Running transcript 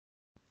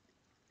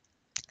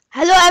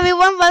Hello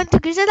everyone, welcome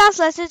to Krishna's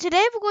lesson.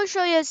 Today we're going to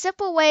show you a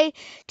simple way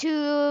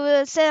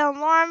to set an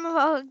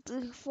alarm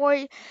for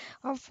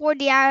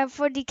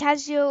the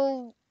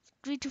Casio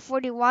 3 to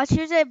 40 watts.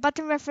 Here's a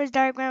button reference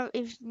diagram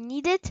if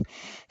needed.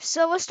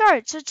 So we'll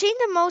start. So change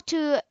the mode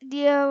to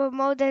the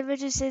mode that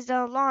which says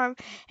the alarm,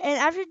 and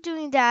after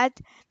doing that,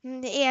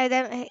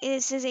 then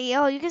it says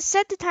AO. You can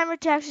set the timer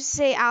to actually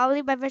say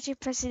hourly by virtue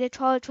pressing the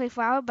 12 or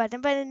 24-hour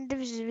button. But in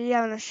this video,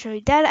 I'm going to show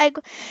you that.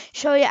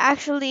 Show you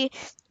actually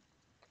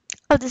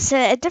to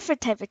set a different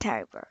type of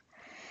timer.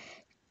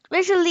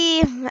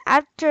 Visually,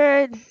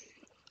 after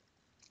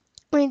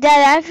doing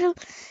that,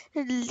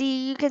 actually,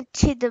 you can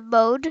change the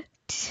mode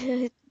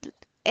and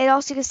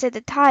also you can set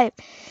the time.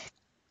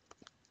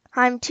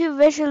 I'm too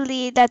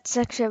visually, that's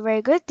actually a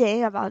very good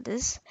thing about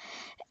this.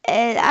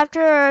 And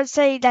after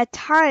setting that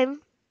time,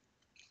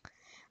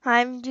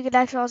 you can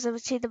actually also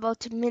change the mode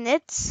to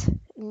minutes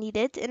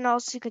needed, and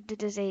also you can do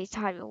this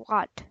anytime you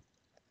want.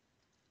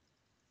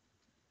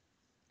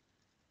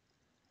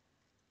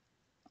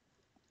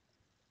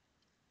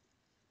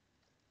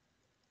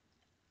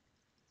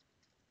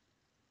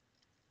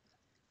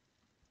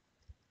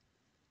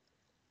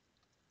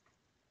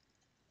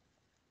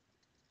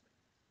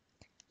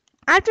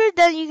 After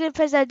that, you can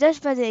press that dash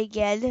button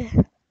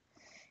again,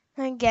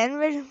 and then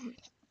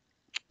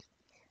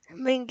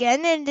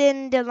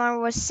the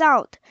alarm will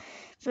sound.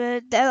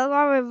 But the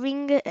alarm will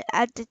ring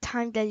at the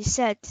time that you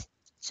set.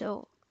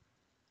 So,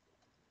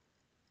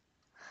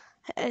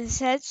 I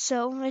should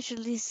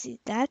see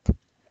that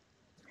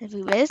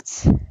every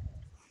minute.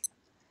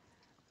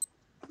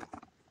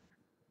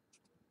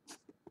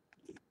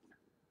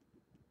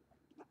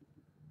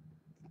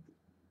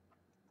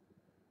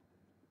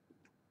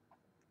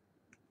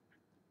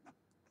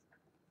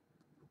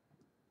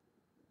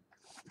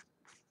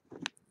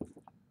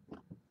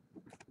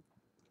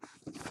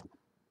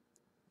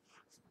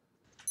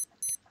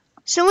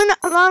 So when the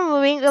alarm will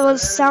ring, it will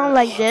sound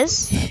like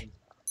this.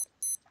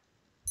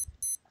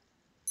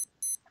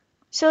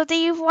 So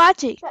thank you for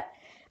watching.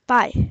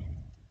 Bye.